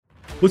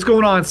What's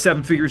going on,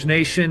 Seven Figures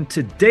Nation?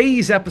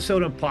 Today's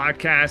episode and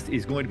podcast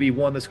is going to be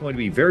one that's going to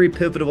be very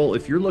pivotal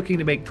if you're looking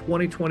to make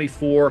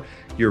 2024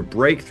 your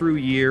breakthrough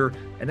year,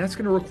 and that's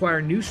going to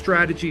require new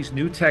strategies,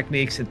 new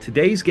techniques. And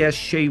today's guest,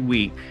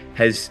 SHAY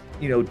has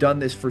done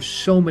this for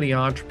so many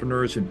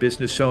entrepreneurs and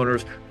business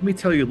owners. Let me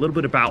tell you a little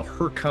bit about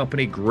her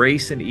company,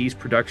 Grace and Ease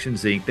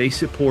Productions Inc. They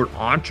support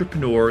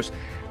entrepreneurs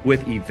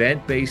with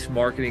event-based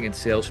marketing and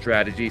sales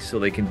strategies so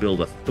they can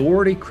build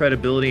authority,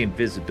 credibility, and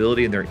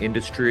visibility in their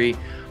industry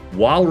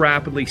while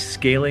rapidly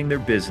scaling their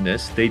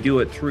business. They do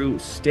it through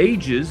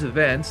stages,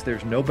 events.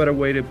 There's no better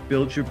way to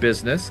build your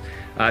business.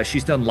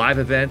 She's done live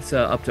events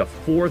up to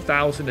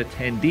 4,000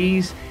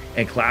 attendees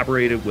and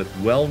collaborated with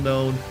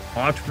well-known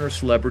entrepreneur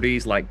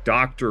celebrities like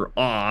Dr.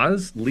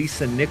 Oz,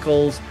 Lisa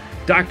Nichols,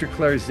 Dr.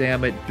 Claire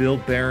Zammit, Bill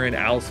Barron,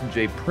 Allison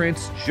J.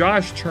 Prince,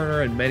 Josh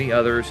Turner, and many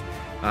others.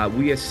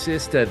 They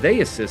assist,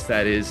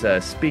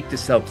 speak to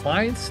sell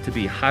clients to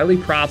be highly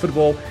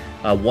profitable.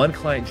 One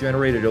client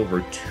generated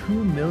over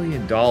 $2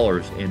 million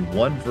in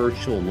one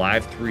virtual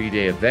live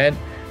 3-day event.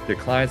 Their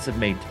clients have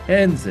made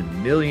tens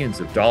and millions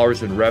of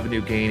dollars in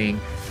revenue, gaining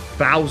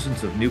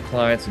thousands of new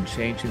clients and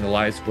changing the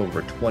lives of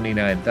over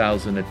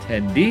 29,000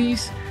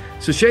 attendees.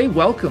 So SHAY,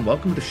 welcome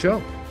to the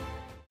show.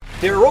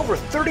 There are over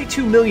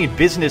 32 million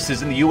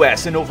businesses in the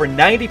U.S., and over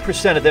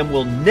 90% of them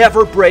will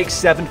never break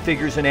 7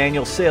 figures in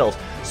annual sales.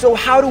 So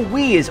how do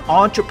we as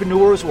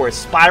entrepreneurs or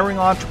aspiring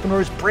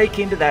entrepreneurs break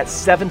into that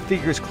 7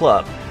 figures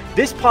club?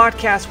 This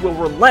podcast will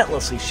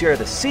relentlessly share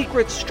the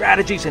secrets,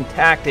 strategies, and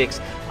tactics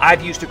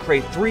I've used to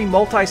create 3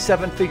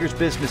 multi-7 figures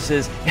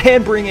businesses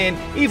and bring in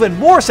even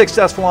more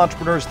successful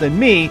entrepreneurs than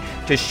me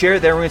to share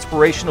their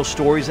inspirational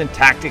stories and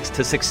tactics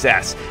to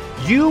success.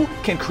 You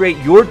can create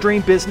your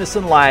dream business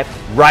and life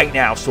right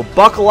now. So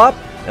buckle up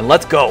and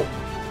let's go.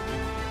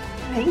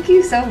 Thank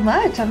you so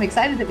much. I'm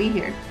excited to be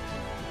here.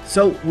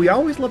 So we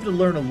always love to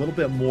learn a little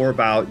bit more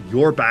about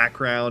your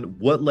background,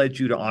 what led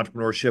you to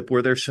entrepreneurship.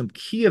 Were there some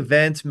key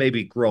events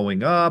maybe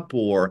growing up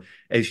or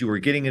as you were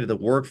getting into the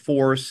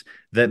workforce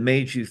that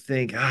made you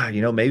think,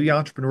 maybe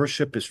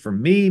entrepreneurship is for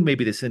me,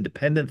 maybe this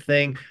independent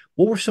thing?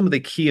 What were some of the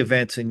key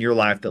events in your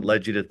life that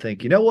led you to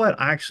think, you know what,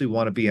 I actually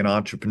want to be an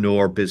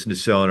entrepreneur,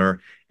 business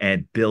owner,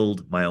 and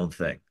build my own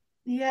thing?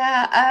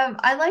 Yeah,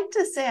 I like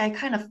to say I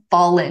kind of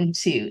fall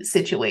into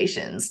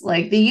situations.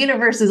 Like the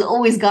universe has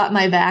always got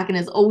my back and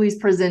is always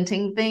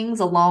presenting things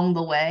along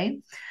the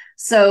way.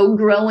 So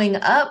growing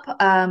up,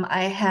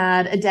 I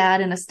had a dad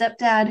and a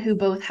stepdad who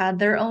both had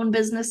their own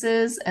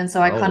businesses. And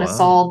so I kind of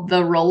saw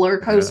the roller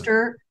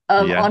coaster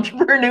of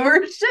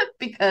entrepreneurship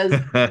because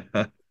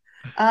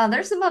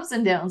there's some ups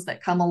and downs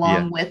that come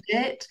along with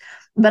it.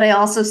 But I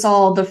also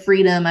saw the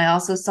freedom. I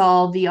also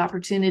saw the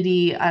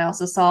opportunity. I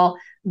also saw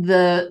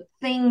the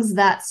things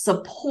that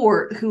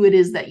support who it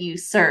is that you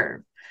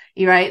serve,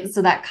 right?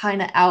 So that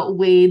kind of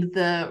outweighed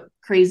the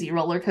crazy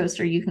roller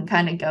coaster you can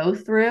kind of go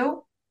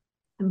through.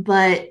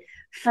 But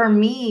for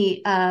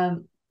me,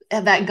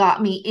 that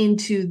got me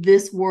into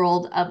this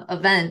world of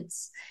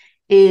events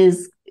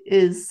is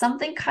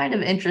something kind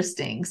of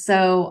interesting.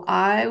 So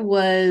I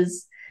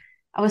was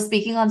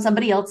speaking on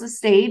somebody else's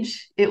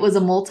stage. It was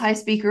a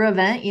multi-speaker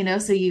event,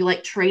 so you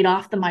like trade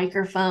off the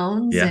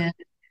microphones. And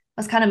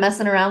I was kind of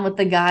messing around with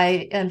the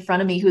guy in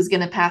front of me who's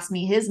going to pass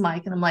me his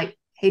mic. And I'm like,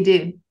 hey,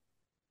 dude,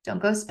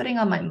 don't go spitting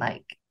on my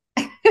mic.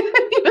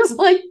 He was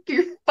like,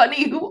 you're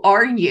funny. Who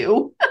are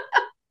you?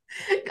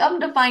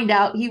 Come to find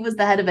out, he was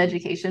the head of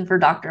education for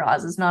Dr.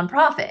 Oz's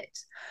nonprofit.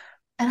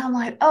 And I'm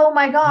like, oh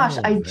my gosh,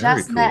 I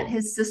just met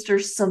his sister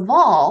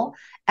Saval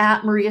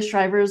at Maria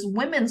Shriver's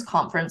women's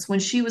conference when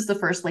she was the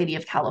first lady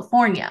of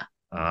California.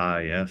 Ah,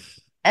 yes.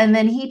 And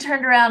then he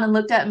turned around and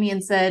looked at me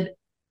and said,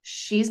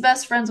 she's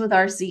best friends with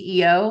our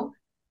CEO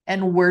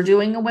and we're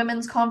doing a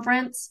women's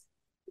conference.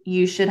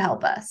 You should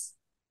help us.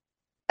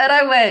 And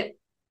I went,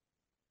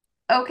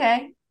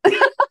 okay.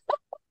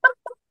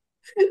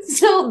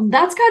 So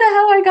that's kind of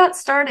how I got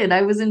started.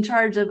 I was in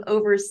charge of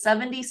over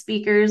 70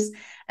 speakers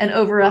and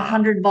over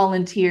 100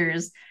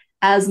 volunteers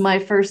as my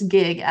first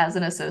gig as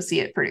an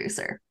associate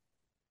producer.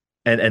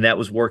 And that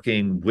was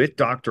working with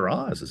Dr.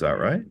 Oz, is that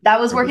right? That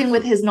was working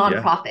with his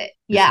nonprofit.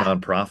 His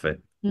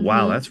nonprofit. Mm-hmm.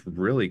 Wow, that's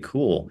really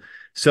cool.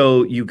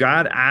 So you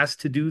got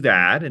asked to do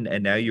that,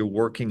 and now you're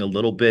working a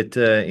little bit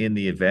in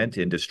the event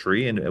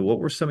industry. And what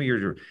were some of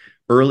your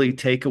early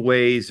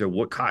takeaways, or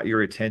what caught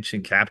your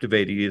attention,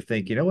 captivated you to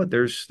think, you know what,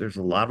 there's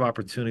a lot of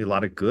opportunity, a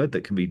lot of good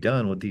that can be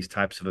done with these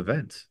types of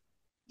events?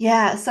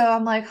 Yeah, so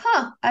I'm like,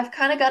 I've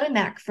kind of got a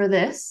knack for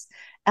this.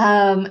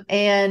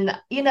 And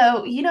you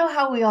know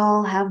how we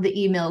all have the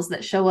emails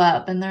that show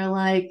up and they're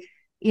like,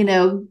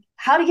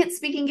 how to get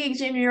speaking gigs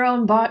in your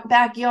own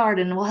backyard,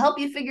 and we'll help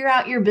you figure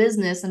out your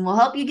business and we'll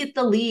help you get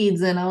the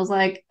leads. And I was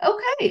like,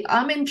 okay,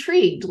 I'm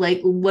intrigued.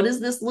 Like, what does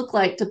this look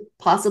like to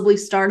possibly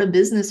start a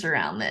business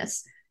around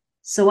this?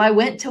 So I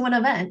went to an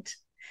event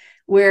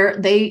where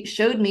they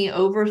showed me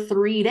over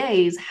 3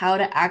 days how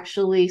to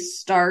actually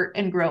start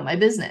and grow my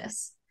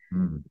business.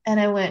 And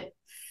I went,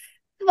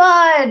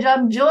 fudge,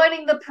 I'm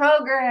joining the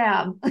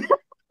program.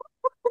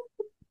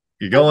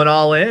 You're going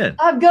all in.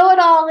 I'm going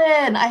all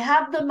in. I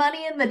have the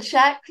money in the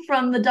check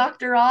from the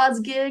Dr. Oz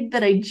gig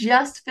that I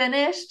just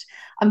finished.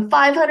 I'm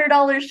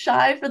 $500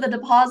 shy for the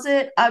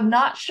deposit. I'm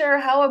not sure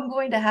how I'm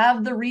going to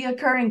have the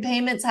reoccurring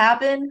payments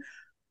happen,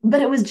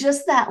 but it was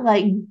just that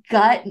like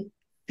gut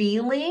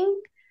feeling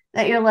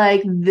that you're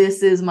like,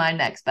 this is my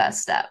next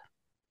best step.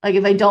 Like,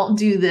 if I don't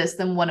do this,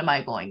 then what am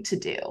I going to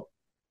do?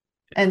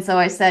 And so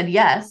I said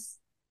yes.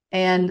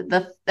 And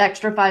the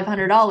extra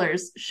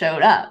 $500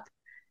 showed up,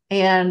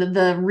 and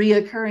the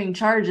reoccurring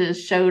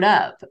charges showed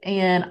up,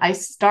 and I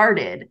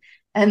started,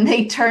 and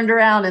they turned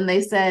around and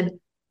they said,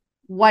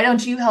 why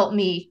don't you help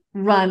me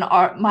run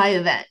my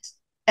event?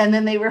 And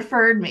then they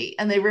referred me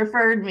and they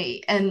referred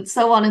me and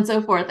so on and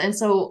so forth. And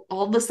so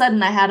all of a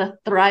sudden I had a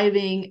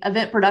thriving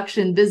event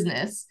production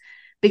business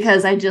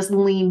because I just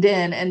leaned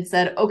in and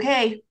said,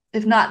 okay,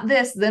 if not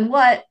this, then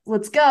what?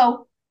 Let's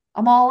go.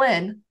 I'm all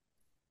in.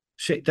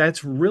 Shay,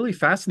 that's really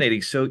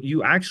fascinating. So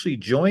you actually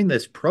joined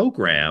this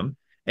program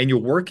and you're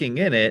working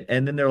in it,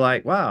 and then they're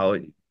like, wow,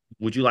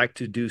 would you like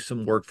to do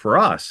some work for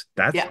us?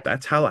 Yeah.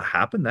 That's how it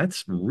happened.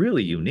 That's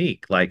really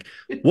unique. Like,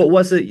 what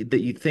was it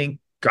that you think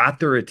got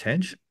their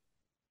attention?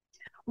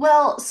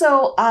 Well,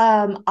 so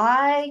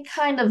I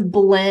kind of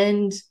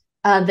blend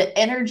the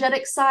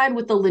energetic side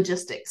with the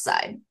logistics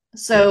side. Yeah.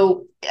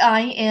 So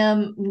I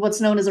am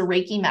what's known as a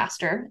Reiki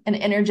master, an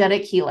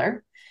energetic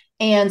healer.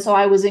 And so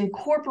I was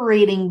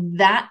incorporating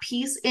that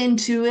piece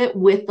into it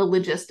with the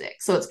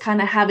logistics. So it's kind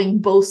of having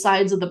both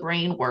sides of the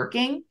brain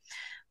working.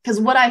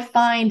 Because what I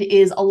find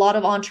is a lot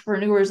of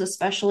entrepreneurs,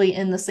 especially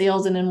in the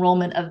sales and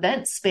enrollment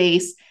event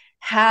space,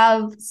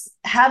 have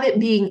it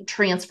being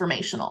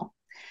transformational.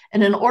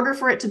 And in order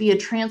for it to be a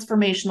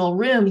transformational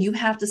room, you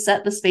have to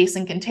set the space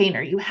and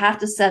container. You have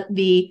to set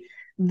the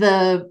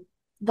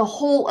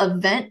whole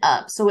event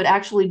up so it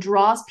actually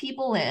draws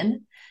people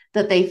in,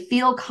 that they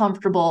feel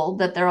comfortable,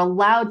 that they're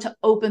allowed to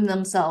open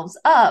themselves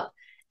up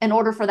in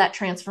order for that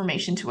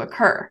transformation to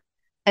occur.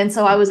 And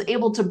so I was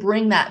able to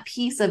bring that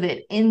piece of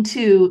it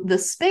into the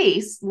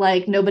space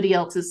like nobody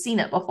else has seen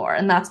it before.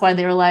 And that's why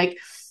they were like,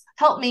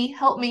 help me,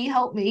 help me,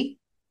 help me.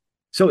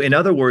 So, in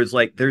other words,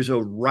 like there's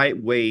a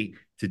right way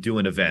to do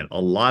an event.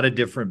 A lot of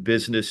different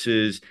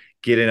businesses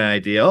get an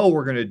idea, oh,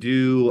 we're going to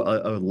do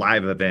a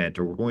live event,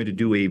 or we're going to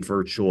do a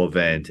virtual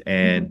event,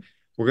 and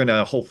we're going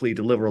to hopefully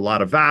deliver a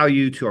lot of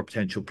value to our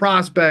potential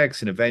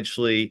prospects and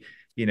eventually,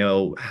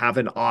 have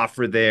an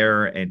offer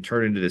there and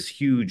turn into this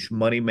huge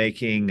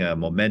money-making,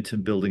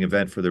 momentum building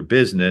event for their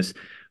business.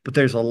 But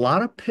there's a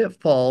lot of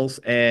pitfalls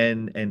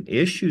and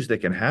issues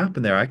that can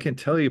happen there. I can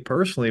tell you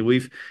personally,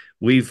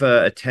 we've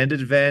attended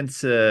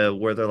events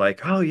where they're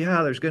like, oh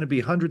yeah, there's going to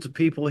be hundreds of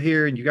people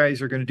here and you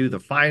guys are going to do the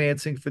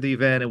financing for the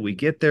event. And we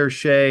get there,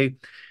 Shay,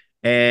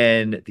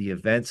 and the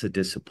event's a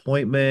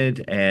disappointment.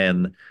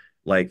 And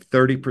like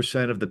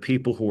 30% of the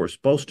people who are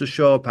supposed to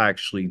show up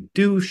actually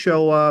do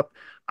show up.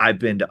 I've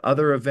been to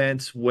other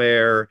events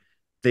where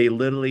they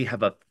literally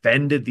have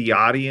offended the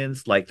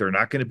audience, like they're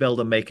not going to be able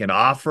to make an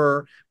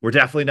offer. We're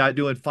definitely not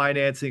doing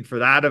financing for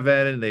that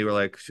event. And they were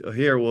like,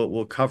 here,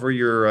 we'll cover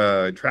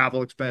your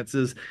travel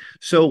expenses.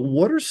 So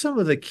what are some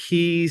of the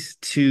keys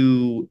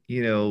to,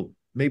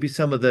 maybe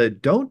some of the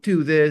don't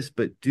do this,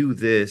 but do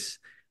this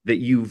that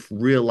you've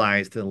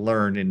realized and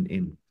learned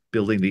in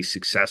building these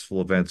successful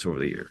events over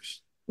the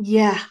years?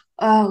 Yeah.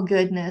 Oh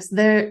goodness.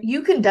 There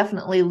you can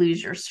definitely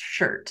lose your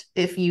shirt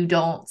if you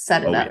don't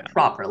set it up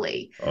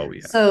properly. Oh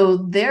yeah. So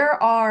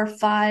there are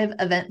 5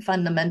 event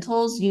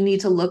fundamentals you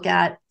need to look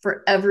at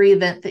for every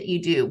event that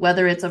you do,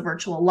 whether it's a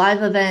virtual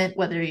live event,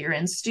 whether you're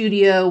in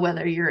studio,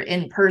 whether you're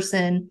in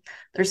person.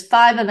 There's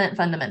 5 event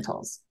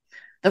fundamentals.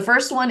 The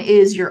first one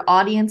is your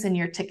audience and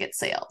your ticket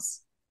sales.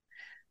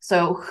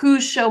 So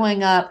who's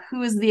showing up?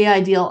 Who is the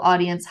ideal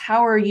audience?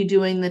 How are you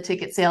doing the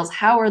ticket sales?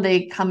 How are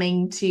they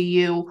coming to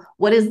you?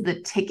 What is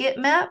the ticket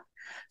map?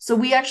 So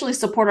we actually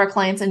support our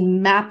clients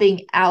in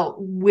mapping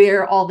out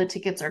where all the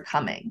tickets are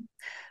coming.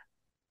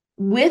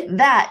 With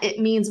that, it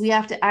means we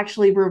have to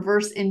actually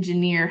reverse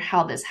engineer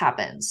how this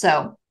happens.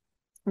 So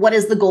what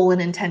is the goal and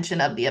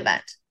intention of the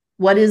event?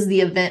 What is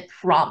the event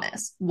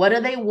promise? What are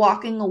they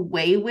walking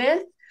away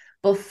with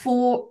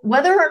before,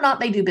 whether or not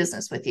they do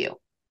business with you?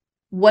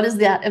 What is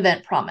that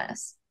event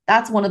promise?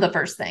 That's one of the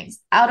first things.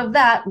 Out of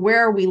that,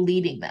 where are we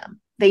leading them?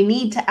 They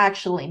need to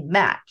actually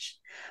match.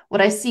 What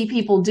I see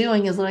people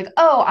doing is like,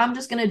 oh, I'm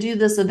just going to do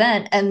this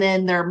event. And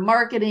then their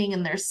marketing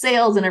and their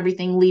sales and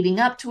everything leading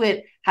up to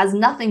it has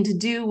nothing to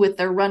do with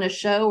their run a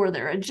show or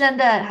their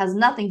agenda. It has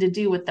nothing to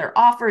do with their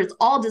offer. It's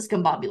all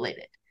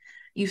discombobulated.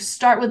 You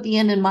start with the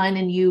end in mind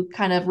and you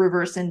kind of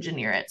reverse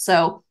engineer it.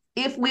 So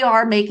if we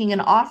are making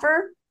an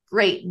offer,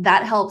 great.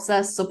 That helps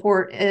us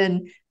support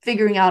in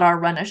figuring out our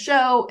run a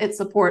show. It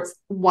supports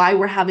why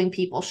we're having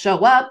people show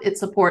up. It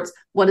supports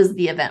what is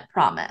the event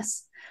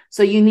promise.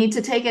 So you need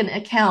to take into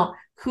account,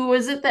 who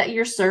is it that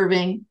you're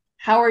serving?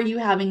 How are you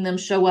having them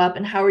show up?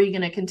 And how are you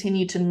going to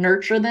continue to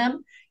nurture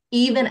them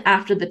even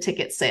after the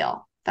ticket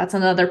sale? That's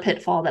another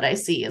pitfall that I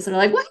see is they're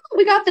like, well,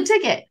 we got the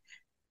ticket.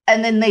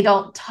 And then they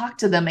don't talk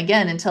to them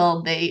again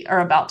until they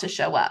are about to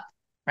show up.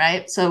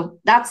 right? So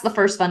that's the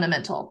first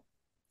fundamental.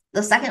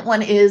 The second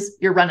one is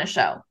your run a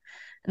show.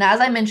 And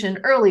as I mentioned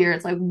earlier,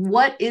 it's like,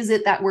 what is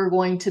it that we're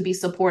going to be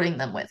supporting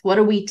them with? What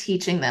are we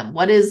teaching them?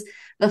 What is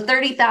the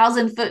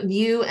 30,000 foot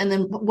view? And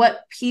then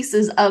what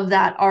pieces of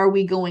that are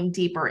we going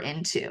deeper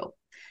into?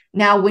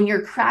 Now, when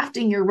you're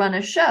crafting your run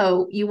a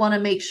show, you want to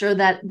make sure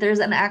that there's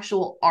an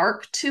actual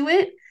arc to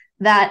it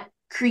that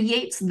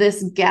creates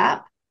this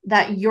gap,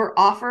 that your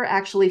offer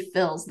actually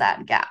fills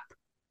that gap.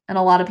 And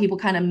a lot of people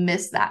kind of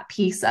miss that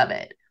piece of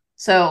it.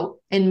 So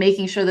in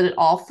making sure that it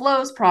all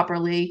flows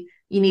properly,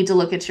 you need to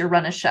look at your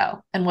run a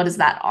show and what is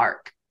that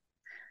arc.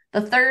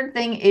 The third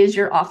thing is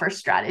your offer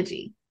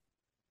strategy.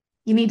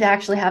 You need to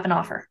actually have an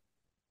offer,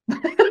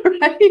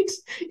 right?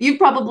 You've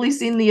probably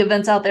seen the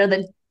events out there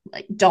that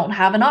like don't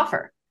have an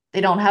offer.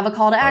 They don't have a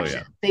call to action.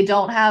 Oh, yeah. They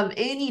don't have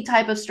any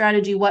type of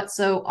strategy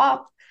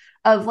whatsoever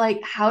of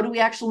like, how do we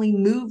actually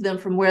move them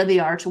from where they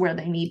are to where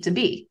they need to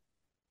be?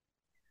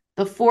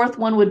 The fourth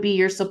one would be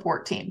your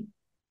support team.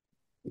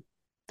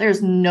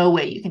 There's no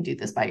way you can do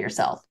this by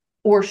yourself,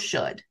 or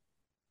should.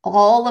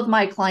 All of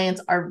my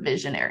clients are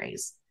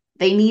visionaries.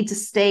 They need to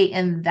stay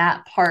in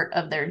that part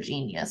of their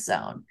genius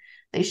zone.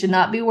 They should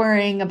not be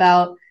worrying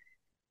about,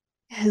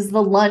 is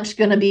the lunch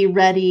going to be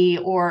ready,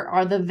 or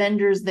are the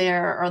vendors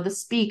there, are the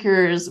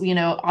speakers,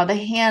 are the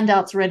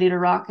handouts ready to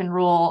rock and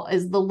roll?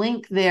 Is the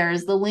link there?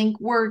 Is the link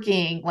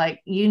working?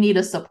 Like, you need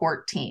a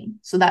support team.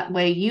 So that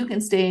way you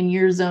can stay in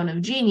your zone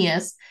of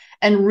genius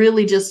and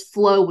really just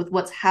flow with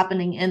what's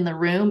happening in the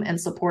room and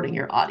supporting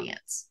your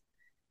audience.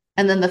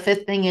 And then the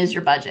fifth thing is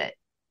your budget.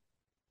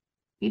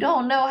 You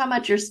don't know how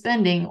much you're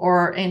spending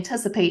or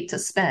anticipate to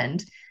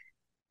spend.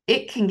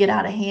 It can get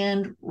out of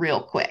hand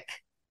real quick.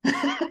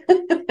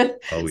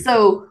 Oh, yeah.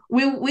 So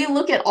we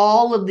look at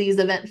all of these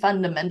event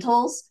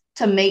fundamentals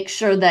to make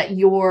sure that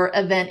your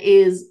event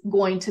is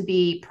going to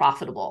be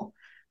profitable.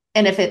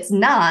 And if it's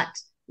not,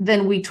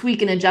 then we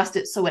tweak and adjust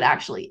it so it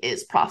actually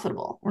is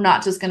profitable. We're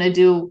not just going to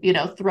do,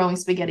 throwing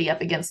spaghetti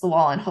up against the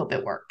wall and hope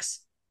it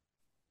works.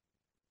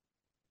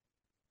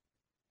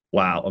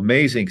 Wow,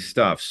 amazing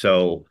stuff.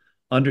 So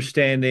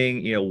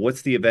understanding,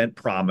 what's the event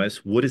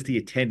promise? What is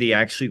the attendee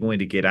actually going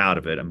to get out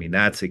of it? I mean,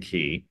 that's a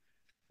key.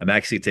 I'm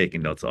actually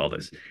taking notes of all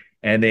this.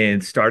 And then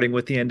starting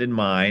with the end in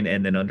mind,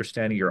 and then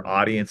understanding your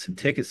audience and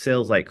ticket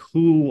sales, like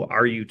who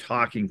are you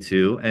talking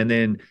to? And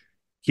then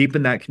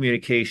keeping that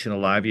communication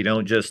alive. You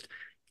don't just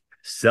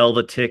sell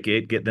the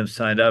ticket, get them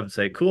signed up and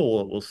say,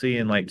 cool, we'll see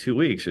you in like 2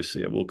 weeks,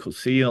 or we'll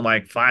see you in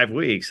like 5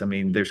 weeks. I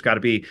mean, there's got to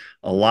be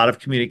a lot of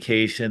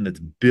communication that's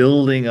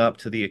building up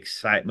to the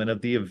excitement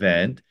of the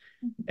event.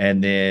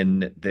 And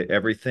then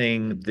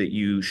everything that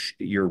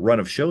your run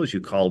of shows,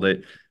 you called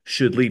it,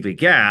 should leave a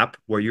gap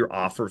where your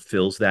offer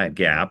fills that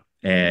gap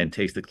and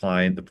takes the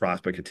client, the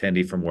prospect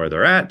attendee, from where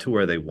they're at to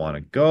where they want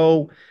to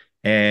go.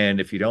 And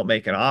if you don't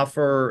make an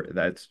offer,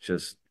 that's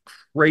just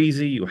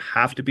crazy. You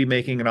have to be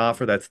making an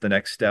offer. That's the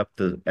next step,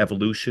 the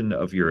evolution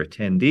of your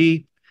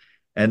attendee.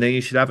 And then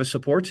you should have a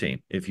support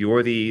team. If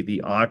you're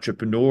the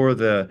entrepreneur,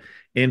 the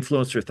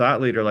influencer,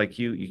 thought leader, like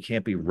you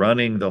can't be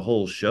running the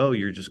whole show.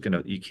 You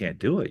can't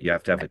do it. You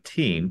have to have a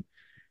team.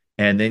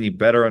 And then you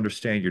better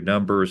understand your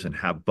numbers and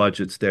have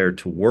budgets there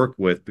to work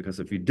with,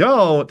 because if you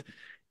don't,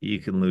 you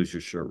can lose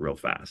your shirt real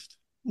fast.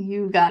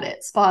 You got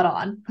it. Spot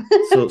on.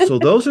 So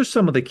those are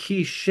some of the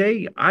key.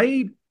 Shay,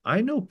 I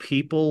know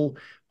people,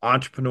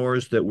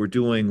 entrepreneurs that were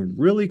doing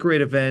really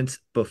great events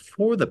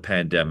before the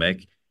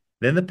pandemic.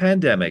 Then the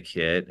pandemic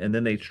hit, and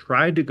then they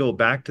tried to go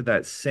back to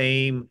that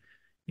same,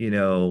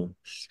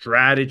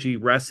 strategy,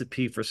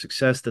 recipe for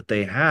success that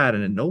they had,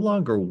 and it no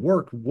longer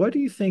worked. What do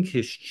you think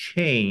has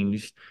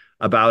changed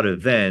about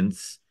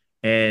events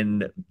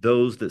and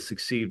those that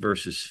succeed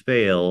versus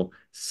fail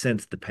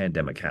since the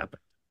pandemic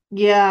happened?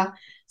 Yeah.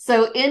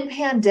 So in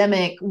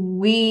pandemic,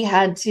 we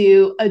had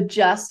to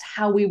adjust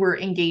how we were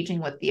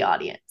engaging with the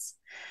audience.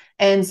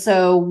 And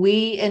so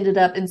we ended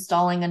up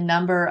installing a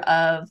number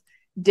of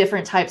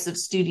different types of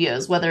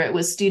studios, whether it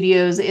was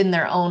studios in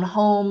their own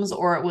homes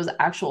or it was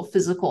actual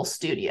physical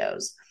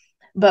studios.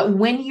 But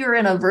when you're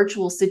in a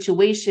virtual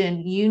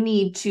situation, you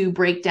need to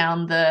break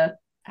down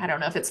I don't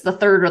know if it's the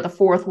third or the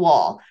fourth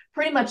wall.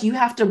 Pretty much you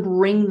have to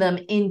bring them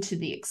into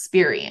the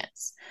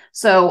experience.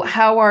 So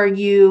how are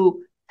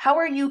you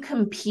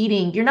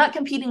competing? You're not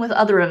competing with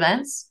other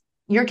events.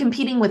 You're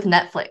competing with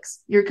Netflix.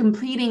 You're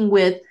competing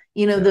with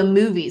the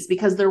movies,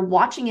 because they're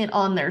watching it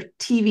on their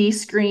TV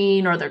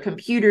screen or their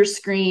computer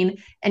screen,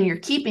 and you're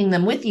keeping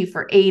them with you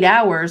for 8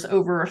 hours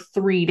over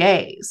 3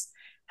 days.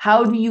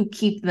 How do you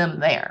keep them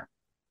there?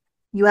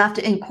 You have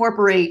to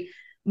incorporate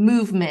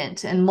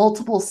movement and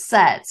multiple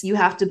sets. You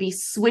have to be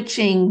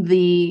switching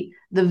the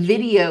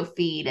video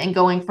feed and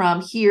going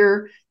from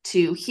here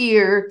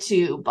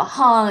to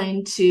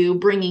behind to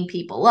bringing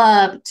people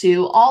up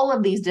to all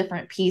of these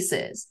different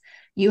pieces.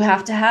 You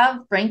have to have,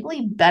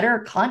 frankly, better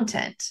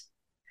content.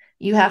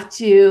 You have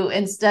to,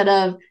 instead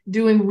of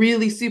doing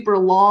really super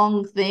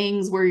long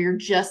things where you're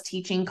just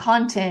teaching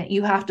content,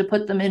 you have to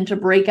put them into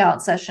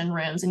breakout session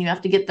rooms, and you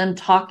have to get them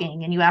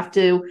talking, and you have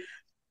to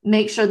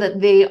make sure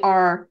that they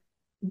are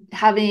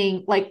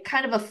having like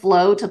kind of a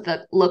flow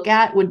to look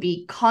at would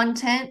be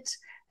content,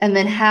 and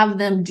then have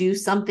them do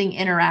something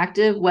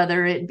interactive,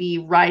 whether it be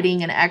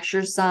writing an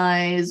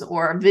exercise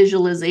or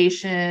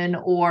visualization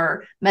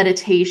or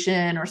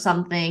meditation or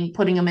something,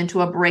 putting them into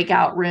a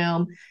breakout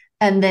room,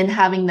 and then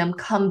having them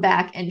come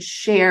back and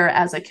share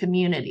as a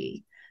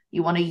community.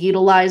 You want to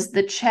utilize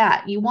the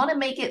chat. You want to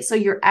make it so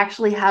you're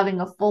actually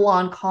having a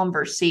full-on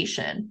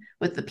conversation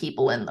with the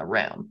people in the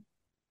room.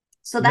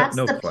 So No, that's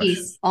no the question.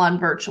 piece on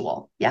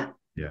virtual. Yeah.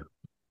 Yeah.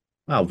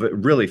 Wow,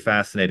 really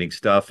fascinating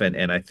stuff.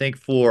 And I think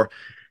for,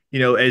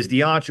 as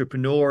the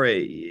entrepreneur,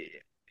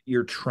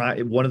 you're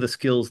trying, one of the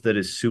skills that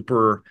is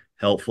super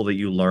helpful that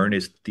you learn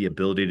is the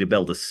ability to be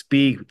able to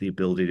speak, the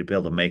ability to be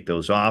able to make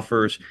those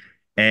offers.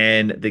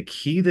 And the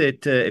key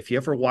that if you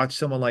ever watch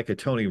someone like a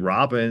Tony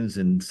Robbins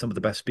and some of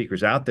the best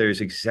speakers out there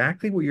is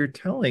exactly what you're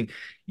telling.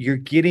 You're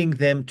getting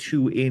them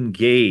to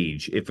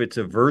engage. If it's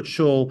a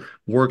virtual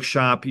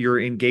workshop, you're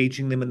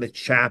engaging them in the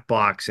chat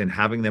box and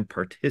having them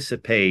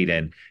participate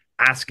and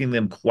asking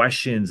them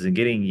questions and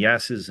getting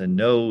yeses and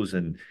nos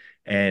and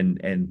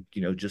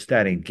just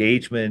that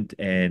engagement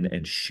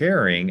and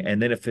sharing. And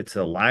then if it's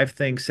a live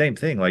thing, same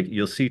thing. Like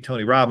you'll see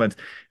Tony Robbins,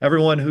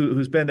 everyone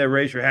who's been there,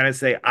 raise your hand and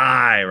say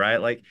I, right?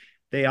 Like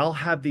they all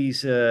have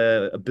these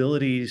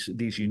abilities,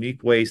 these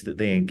unique ways that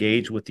they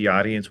engage with the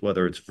audience,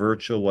 whether it's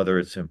virtual, whether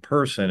it's in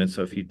person. And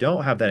so if you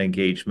don't have that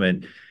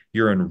engagement,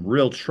 you're in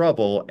real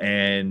trouble.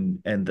 And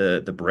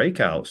the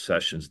breakout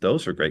sessions,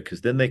 those are great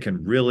because then they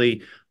can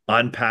really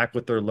unpack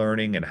what they're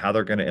learning and how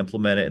they're going to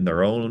implement it in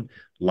their own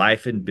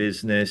life and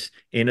business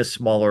in a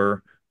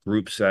smaller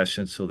group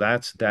session. So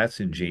that's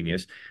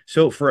ingenious.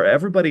 So for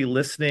everybody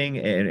listening,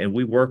 and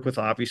we work with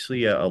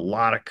obviously a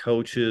lot of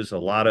coaches, a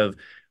lot of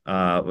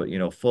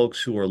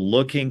folks who are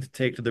looking to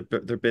take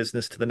their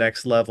business to the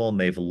next level, and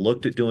they've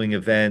looked at doing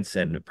events,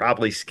 and it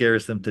probably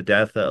scares them to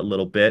death a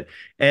little bit.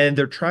 And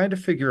they're trying to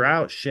figure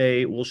out,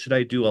 Shay, well, should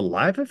I do a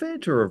live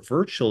event or a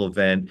virtual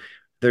event?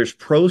 There's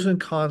pros and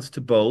cons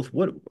to both.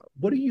 What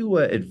do you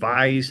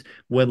advise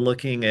when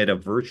looking at a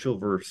virtual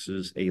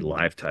versus a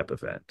live type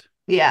event?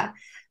 Yeah.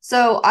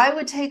 So I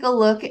would take a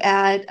look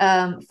at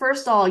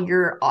first of all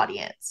your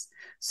audience.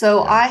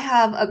 So Yeah, I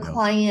have a yeah.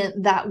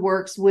 client that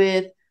works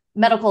with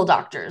medical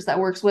doctors, that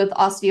works with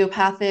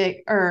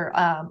osteopathic or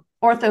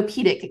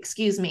orthopedic,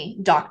 excuse me,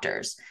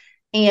 doctors.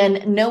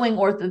 And knowing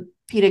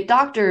orthopedic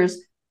doctors,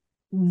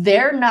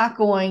 they're not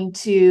going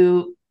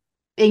to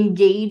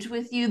engage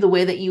with you the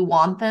way that you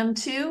want them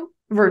to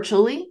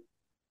virtually.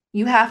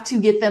 You have to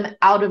get them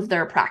out of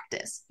their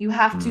practice. You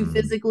have to Mm,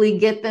 physically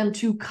get them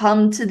to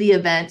come to the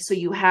event so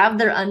you have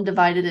their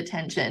undivided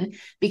attention,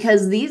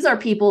 because these are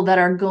people that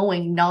are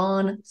going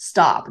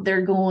nonstop.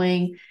 They're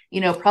going,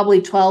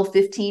 probably 12,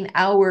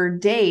 15-hour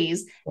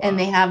days, and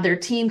they wow. have their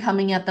team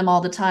coming at them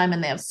all the time,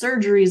 and they have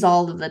surgeries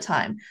all of the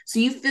time. So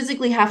you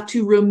physically have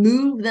to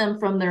remove them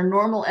from their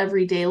normal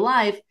everyday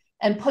life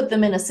and put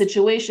them in a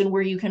situation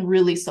where you can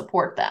really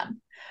support them.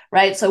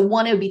 Right. So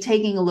one, it would be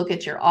taking a look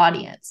at your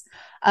audience.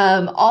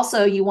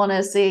 Also, you want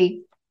to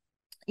say,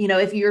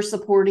 if you're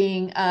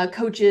supporting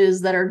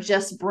coaches that are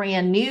just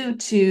brand new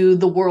to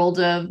the world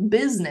of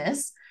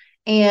business,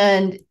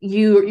 and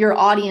your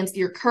audience,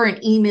 your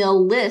current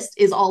email list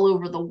is all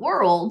over the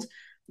world,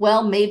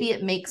 well, maybe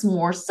it makes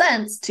more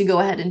sense to go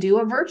ahead and do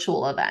a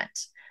virtual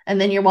event. And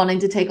then you're wanting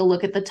to take a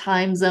look at the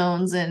time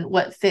zones and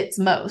what fits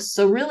most.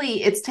 So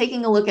really, it's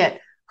taking a look at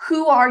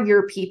who are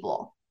your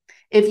people.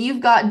 If you've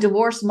got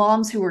divorced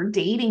moms who are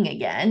dating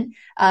again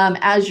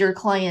as your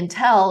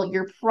clientele,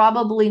 you're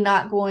probably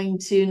not going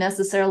to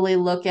necessarily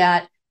look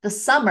at the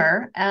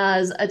summer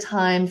as a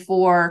time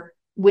for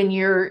when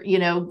you're,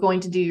 going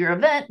to do your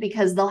event,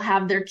 because they'll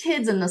have their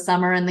kids in the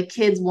summer and the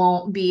kids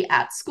won't be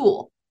at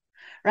school.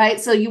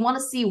 Right. So you want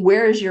to see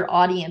where is your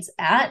audience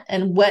at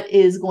and what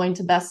is going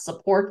to best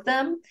support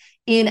them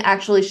in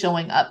actually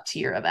showing up to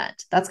your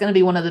event. That's going to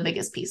be one of the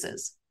biggest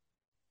pieces.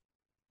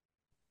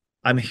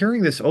 I'm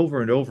hearing this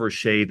over and over,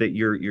 Shay, that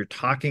you're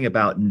talking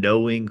about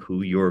knowing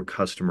who your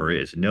customer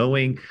is,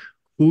 knowing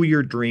who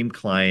your dream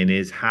client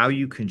is, how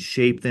you can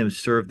shape them,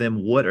 serve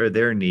them, what are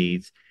their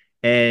needs,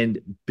 and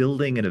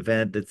building an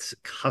event that's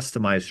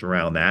customized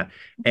around that.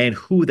 And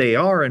who they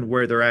are and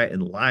where they're at in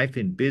life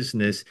and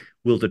business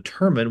will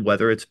determine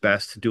whether it's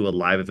best to do a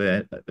live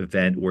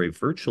event or a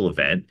virtual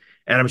event.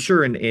 And I'm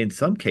sure in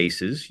some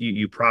cases,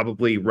 you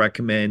probably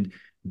recommend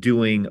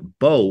doing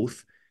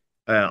both.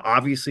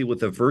 Obviously,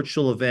 with a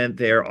virtual event,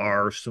 there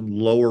are some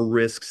lower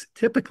risks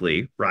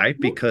typically, right?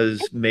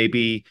 Because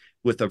maybe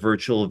with a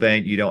virtual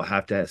event, you don't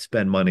have to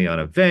spend money on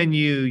a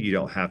venue, you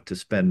don't have to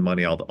spend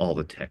money on all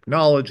the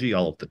technology,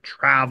 all of the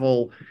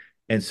travel.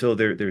 And so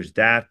there's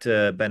that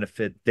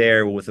benefit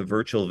there with a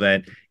virtual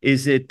event.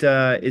 Is it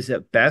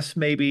best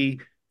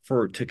maybe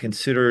to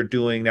consider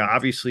doing now?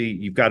 Obviously,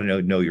 you've got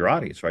to know your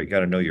audience, right? You got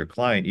to know your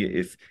client.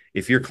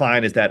 If your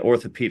client is that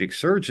orthopedic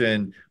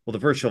surgeon, well, the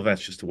virtual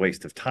event's just a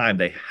waste of time.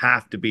 They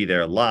have to be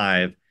there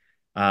live.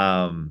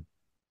 Um,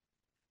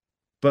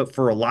 But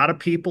for a lot of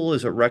people,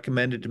 is it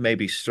recommended to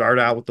maybe start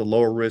out with the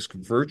lower risk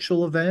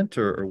virtual event,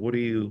 or what do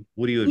you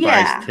advise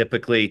Yeah.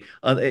 typically?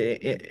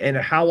 And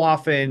how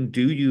often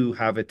do you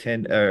have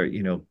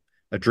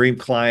a dream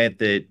client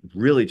that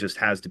really just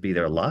has to be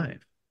there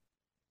live?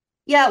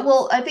 Yeah,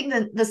 well, I think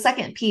that the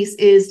second piece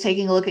is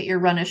taking a look at your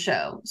run a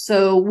show.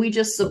 So we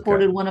just Okay.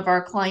 supported one of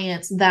our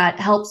clients that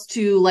helps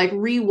to like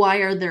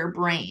rewire their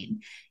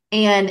brain.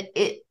 And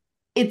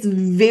it's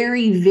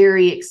very,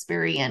 very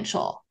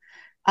experiential.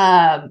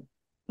 Um,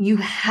 you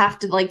have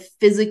to like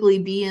physically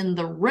be in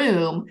the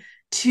room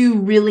to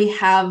really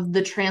have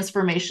the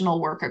transformational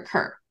work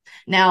occur.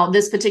 Now,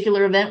 this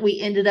particular event, we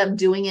ended up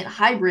doing it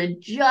hybrid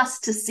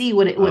just to see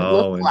what it would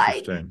look Oh,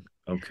 like, interesting.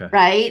 Okay.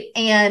 right?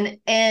 And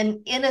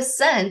in a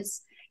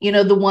sense,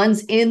 the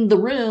ones in the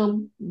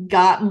room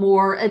got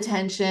more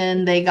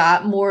attention, they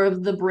got more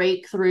of the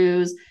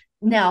breakthroughs.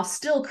 Now,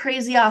 still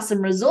crazy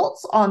awesome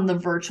results on the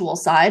virtual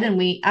side, and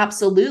we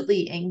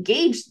absolutely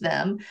engaged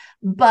them,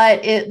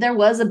 but there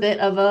was a bit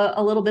of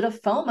a little bit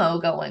of FOMO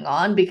going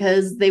on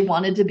because they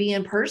wanted to be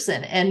in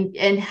person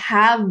and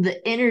have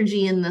the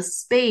energy in the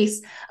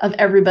space of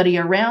everybody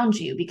around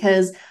you,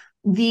 because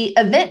the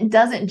event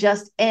doesn't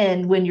just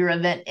end when your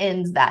event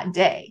ends that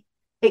day.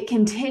 It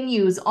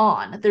continues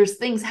on. There's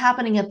things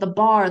happening at the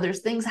bar, there's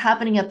things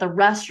happening at the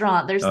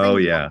restaurant, there's Oh,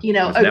 things, yeah.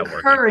 There's networking.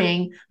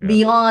 occurring Yeah.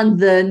 beyond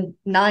the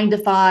 9 to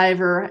 5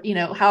 or,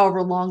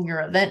 however long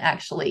your event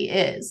actually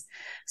is.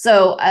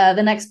 So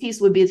the next piece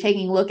would be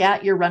taking a look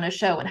at your run a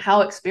show and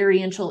how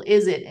experiential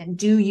is it? And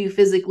do you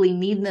physically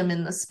need them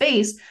in the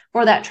space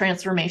for that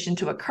transformation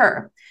to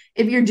occur?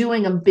 If you're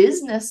doing a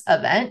business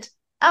event,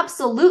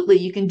 absolutely,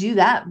 you can do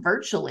that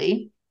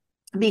virtually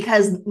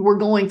because we're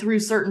going through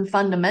certain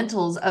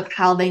fundamentals of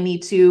how they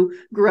need to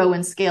grow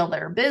and scale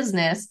their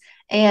business.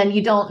 And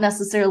you don't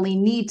necessarily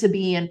need to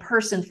be in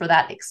person for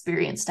that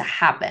experience to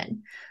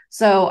happen.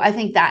 So I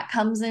think that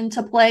comes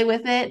into play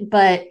with it.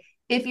 But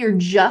if you're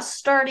just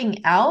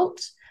starting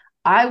out,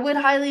 I would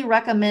highly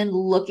recommend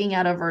looking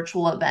at a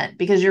virtual event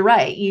because you're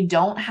right. You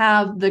don't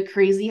have the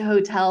crazy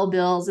hotel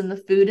bills and the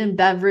food and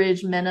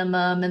beverage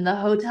minimum and the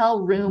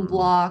hotel room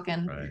block.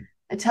 And Right.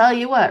 I tell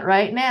you what,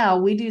 right now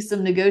we do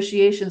some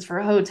negotiations for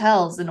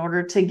hotels in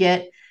order to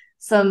get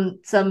some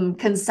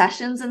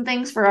concessions and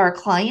things for our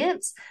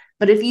clients.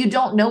 But if you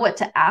don't know what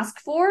to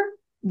ask for,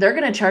 they're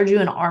going to charge you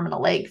an arm and a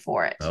leg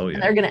for it. Oh, And yeah.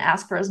 they're going to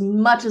ask for as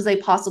much as they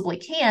possibly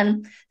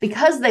can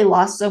because they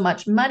lost so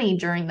much money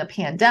during the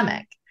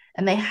pandemic.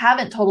 And they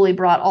haven't totally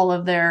brought all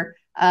of their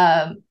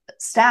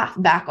staff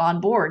back on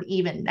board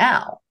even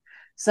now.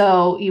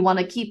 So you want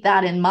to keep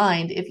that in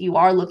mind if you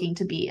are looking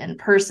to be in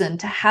person,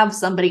 to have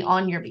somebody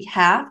on your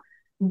behalf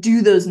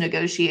do those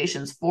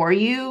negotiations for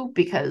you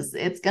because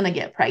it's going to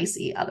get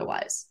pricey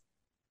otherwise.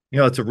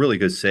 It's a really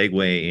good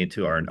segue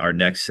into our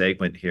next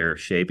segment here,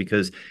 Shay,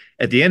 because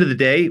at the end of the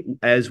day,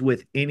 as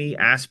with any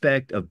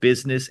aspect of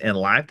business and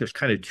life, there's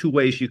kind of two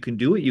ways you can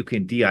do it. You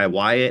can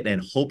DIY it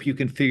and hope you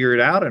can figure it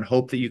out and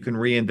hope that you can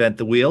reinvent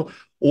the wheel,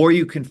 or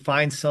you can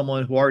find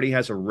someone who already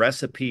has a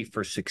recipe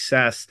for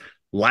success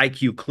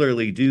like you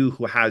clearly do,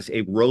 who has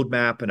a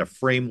roadmap and a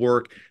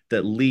framework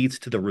that leads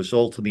to the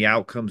results and the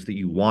outcomes that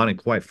you want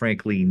and quite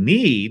frankly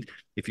need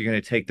if you're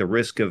going to take the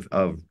risk of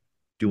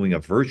doing a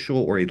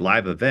virtual or a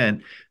live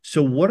event.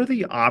 So what are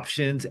the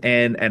options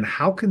and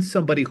how can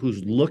somebody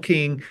who's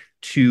looking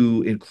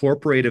to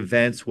incorporate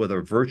events,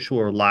 whether virtual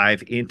or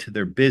live, into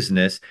their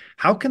business,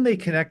 how can they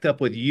connect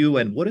up with you?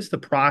 And what is the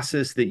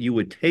process that you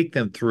would take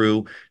them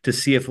through to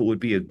see if it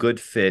would be a good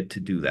fit to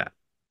do that?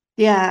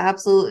 Yeah,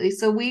 absolutely.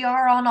 So we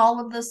are on all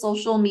of the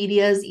social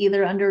medias,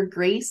 either under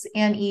Grace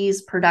and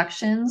Ease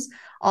Productions,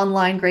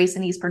 online,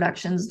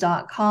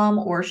 graceandeaseproductions.com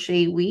or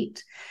Shay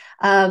Wheat.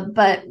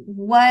 But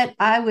what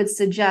I would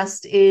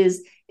suggest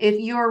is if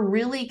you're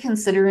really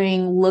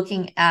considering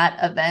looking at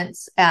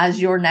events as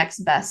your next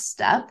best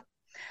step,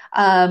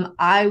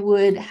 I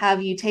would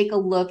have you take a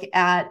look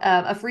at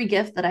a free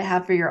gift that I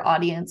have for your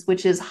audience,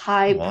 which is Oh,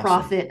 awesome.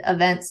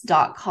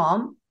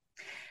 highprofitevents.com.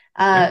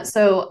 Okay.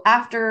 So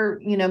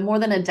after, more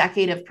than a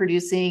decade of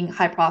producing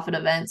high profit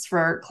events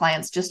for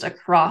clients just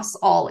across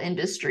all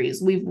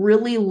industries, we've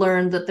really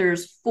learned that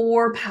there's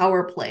 4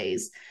 power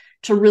plays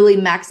to really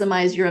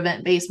maximize your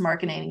event-based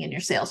marketing and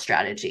your sales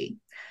strategy.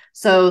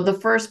 So the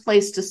first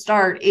place to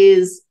start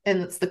is,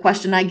 and it's the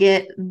question I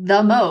get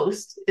the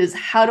most, is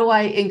how do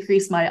I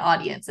increase my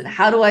audience and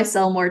how do I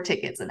sell more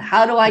tickets and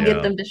how do I get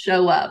Yeah. them to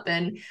show up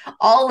and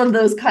all of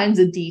those kinds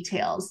of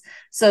details.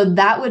 So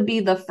that would be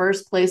the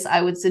first place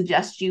I would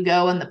suggest you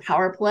go. And the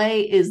power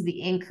play is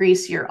the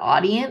increase your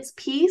audience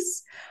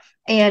piece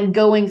and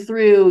going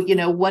through,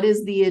 what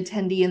is the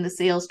attendee in the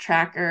sales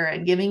tracker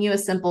and giving you a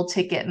simple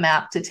ticket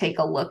map to take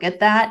a look at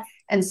that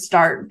and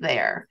start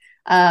there.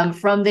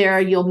 From there,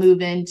 you'll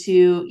move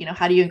into,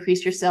 how do you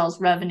increase your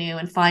sales revenue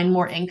and find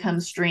more income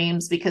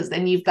streams? Because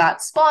then you've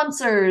got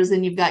sponsors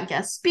and you've got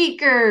guest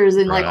speakers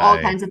and like all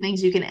Right. kinds of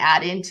things you can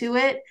add into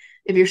it.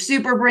 If you're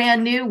super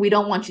brand new, we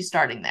don't want you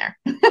starting there.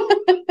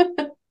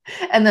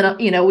 And then,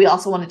 we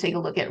also want to take a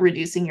look at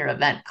reducing your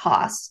event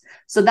costs.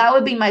 So that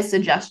would be my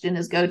suggestion,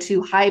 is go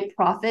to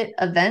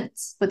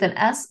highprofitevents with an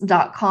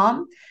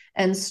S.com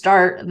and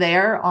start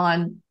there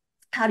on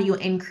how do you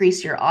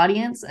increase your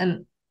audience.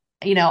 And,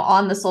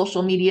 on the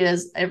social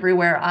medias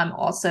everywhere, I'm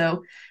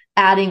also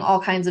adding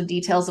all kinds of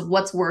details of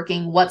what's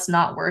working, what's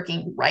not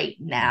working right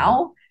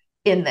now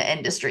in the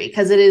industry,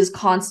 because it is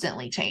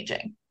constantly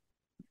changing.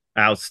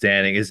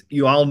 Outstanding. As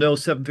you all know,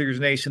 Seven Figures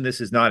Nation,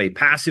 this is not a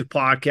passive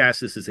podcast.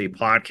 This is a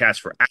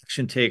podcast for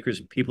action takers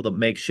and people that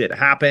make shit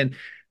happen.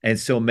 And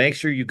so make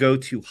sure you go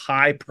to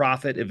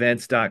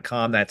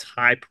highprofitevents.com. That's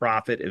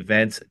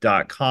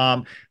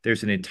highprofitevents.com.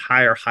 There's an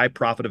entire high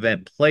profit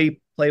event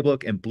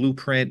playbook and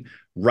blueprint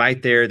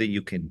right there that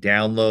you can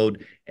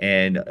download,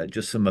 and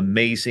just some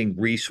amazing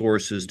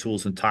resources,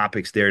 tools, and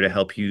topics there to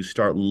help you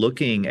start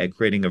looking at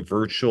creating a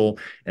virtual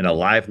and a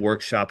live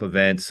workshop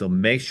event. So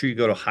make sure you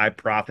go to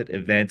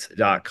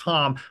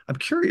highprofitevents.com. I'm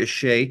curious,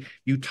 Shay,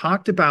 you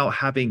talked about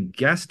having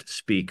guest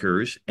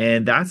speakers,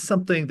 and that's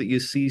something that you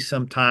see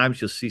sometimes.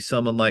 You'll see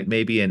someone like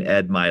maybe an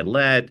Ed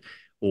Milet,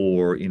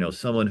 or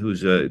someone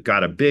who's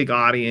got a big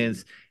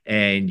audience,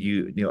 and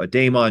a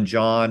Damon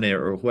John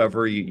or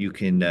whoever, you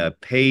can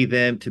pay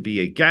them to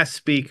be a guest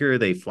speaker.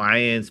 They fly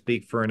in,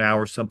 speak for an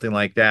hour, something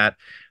like that.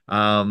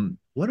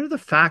 What are the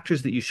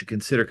factors that you should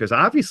consider? Because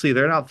obviously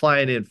they're not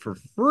flying in for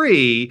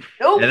free,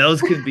 Nope. and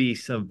those can be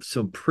some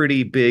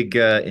pretty big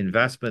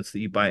investments that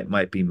you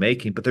might be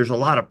making. But there's a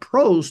lot of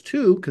pros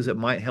too, because it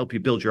might help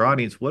you build your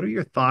audience. What are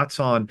your thoughts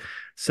on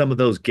some of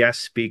those guest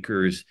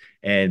speakers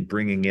and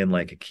bringing in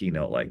like a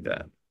keynote like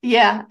that?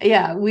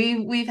 Yeah.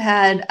 We've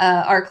had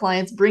our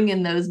clients bring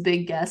in those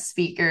big guest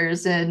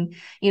speakers, and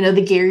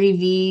the Gary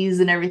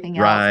V's and everything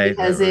else,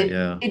 because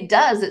Yeah.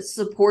 it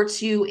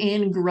supports you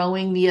in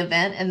growing the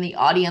event, and the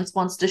audience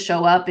wants to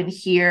show up and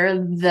hear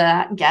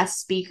the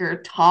guest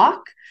speaker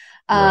talk.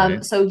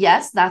 Right. So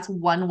yes, that's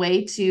one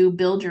way to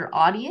build your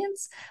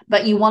audience,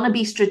 but you want to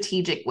be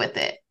strategic with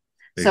it.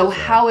 So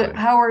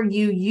Exactly. how are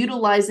you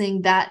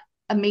utilizing that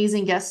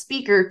amazing guest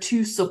speaker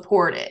to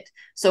support it?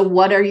 So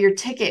what are your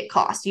ticket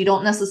costs? You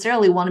don't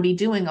necessarily want to be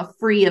doing a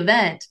free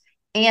event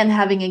and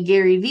having a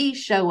Gary Vee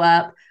show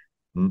up.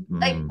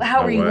 Like,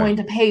 how No are you way. going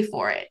to pay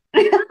for it?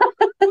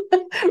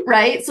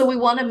 Right? So we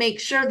want to make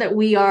sure that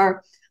we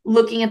are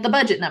looking at the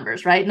budget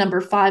numbers, right?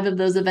 Number 5 of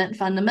those event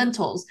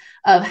fundamentals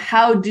of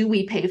how do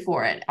we pay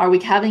for it? Are we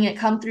having it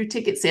come through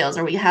ticket sales?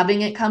 Are we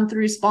having it come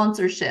through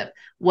sponsorship?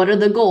 What are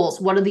the goals?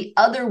 What are the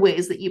other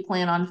ways that you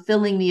plan on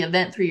filling the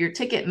event through your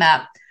ticket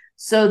map?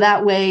 So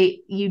that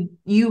way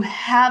you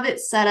have it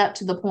set up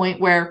to the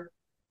point where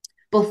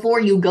before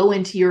you go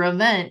into your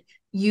event,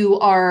 you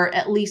are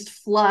at least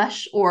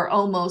flush or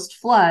almost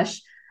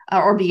flush,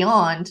 or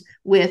beyond,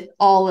 with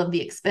all of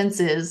the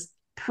expenses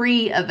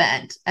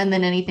pre-event. And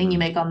then anything you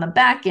make on the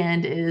back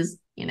end is,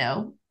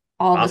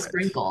 all the Profit.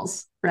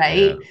 sprinkles, right?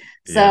 Yeah.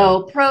 Yeah.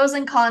 So pros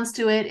and cons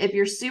to it. If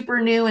you're super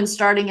new and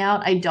starting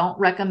out, I don't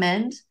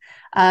recommend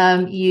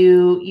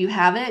you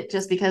have it,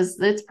 just because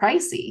it's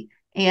pricey.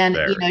 And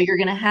Very. you're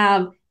going to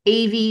have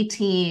AV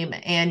team,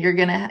 and you're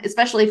going to,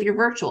 especially if you're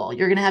virtual,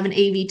 you're going to have an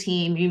AV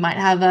team. You might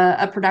have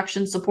a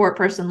production support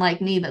person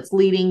like me that's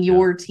leading Yeah.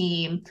 your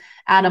team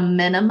at a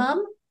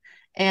minimum.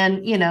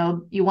 And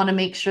you want to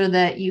make sure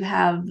that you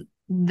have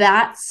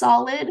that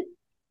solid,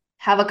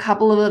 have a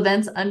couple of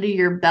events under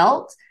your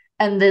belt,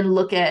 and then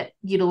look at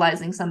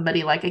utilizing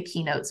somebody like a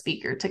keynote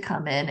speaker to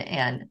come in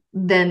and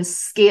then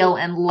scale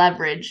and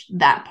leverage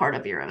that part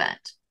of your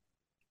event.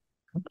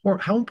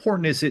 How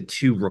important is it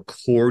to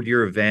record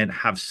your event,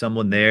 have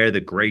someone there,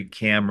 the great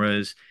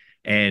cameras,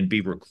 and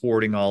be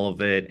recording all of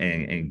it,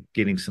 and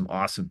getting some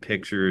awesome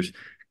pictures?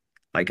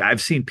 Like,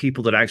 I've seen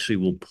people that actually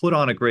will put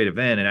on a great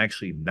event and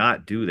actually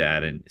not do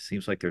that. And it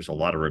seems like there's a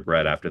lot of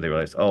regret after they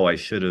realize, oh, I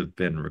should have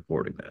been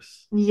recording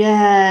this.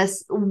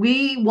 Yes,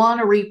 we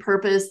want to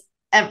repurpose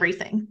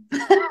everything.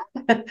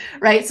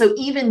 Right? So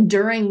even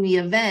during the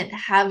event,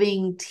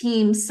 having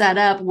teams set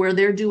up where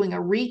they're doing a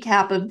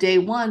recap of day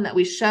 1 that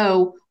we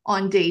show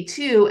on day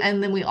 2,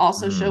 and then we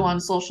also show on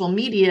social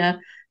media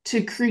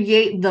to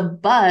create the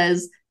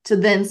buzz to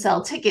then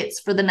sell tickets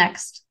for the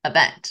next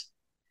event.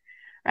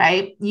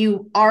 Right?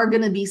 You are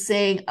going to be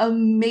saying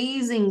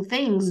amazing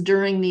things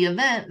during the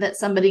event that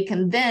somebody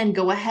can then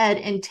go ahead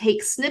and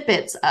take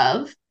snippets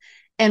of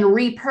and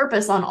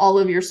repurpose on all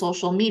of your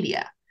social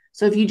media.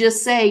 So if you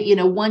just say,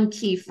 one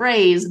key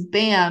phrase,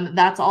 bam,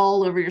 that's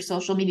all over your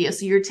social media.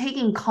 So you're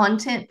taking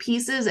content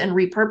pieces and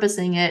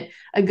repurposing it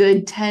a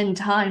good 10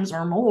 times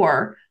or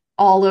more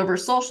all over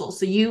social.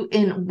 So you,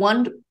 in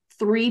one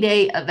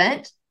 3-day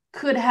event,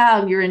 could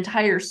have your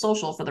entire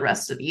social for the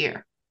rest of the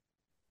year.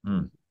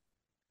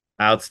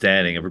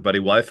 Outstanding, everybody.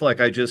 Well, I feel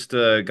like I just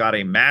got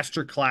a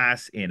master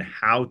class in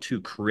how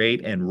to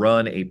create and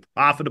run a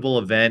profitable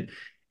event.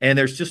 And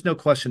there's just no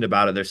question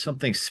about it. There's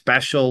something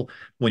special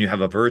when you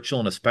have a virtual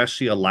and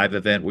especially a live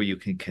event where you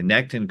can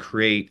connect and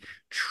create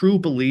true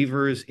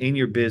believers in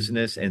your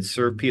business and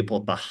serve people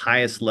at the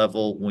highest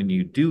level when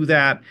you do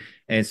that.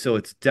 And so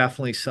it's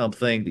definitely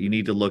something that you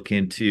need to look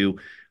into.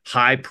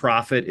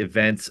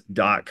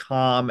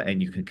 highprofitevents.com,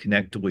 and you can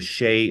connect with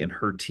Shay and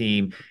her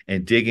team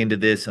and dig into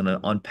this and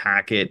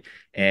unpack it.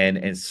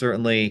 And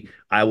certainly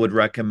I would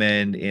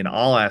recommend in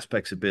all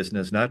aspects of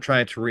business, not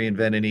trying to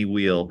reinvent any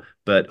wheel,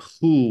 but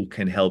who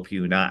can help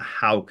you, not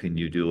how can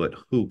you do it,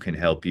 who can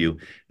help you.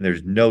 And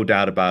there's no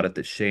doubt about it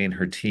that Shay and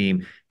her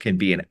team can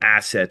be an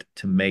asset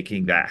to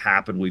making that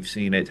happen. We've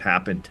seen it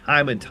happen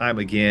time and time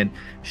again.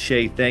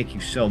 Shay, thank you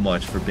so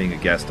much for being a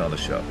guest on the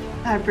show.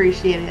 I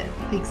appreciate it.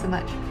 Thanks so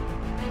much.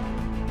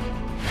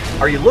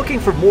 Are you looking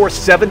for more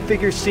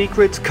seven-figure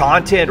secrets,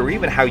 content, or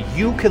even how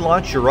you can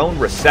launch your own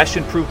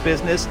recession-proof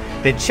business?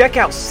 Then check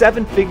out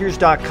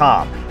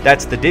sevenfigures.com.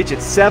 That's the digit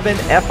 7,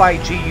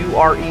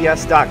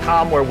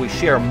 Figures.com, where we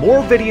share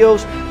more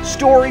videos,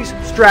 stories,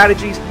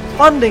 strategies,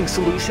 funding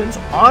solutions,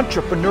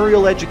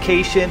 entrepreneurial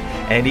education,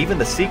 and even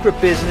the secret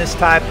business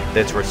type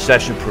that's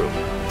recession-proof.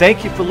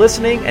 Thank you for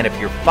listening, and if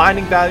you're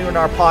finding value in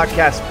our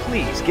podcast,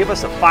 please give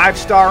us a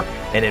 5-star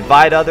and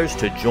invite others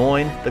to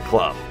join the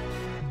club.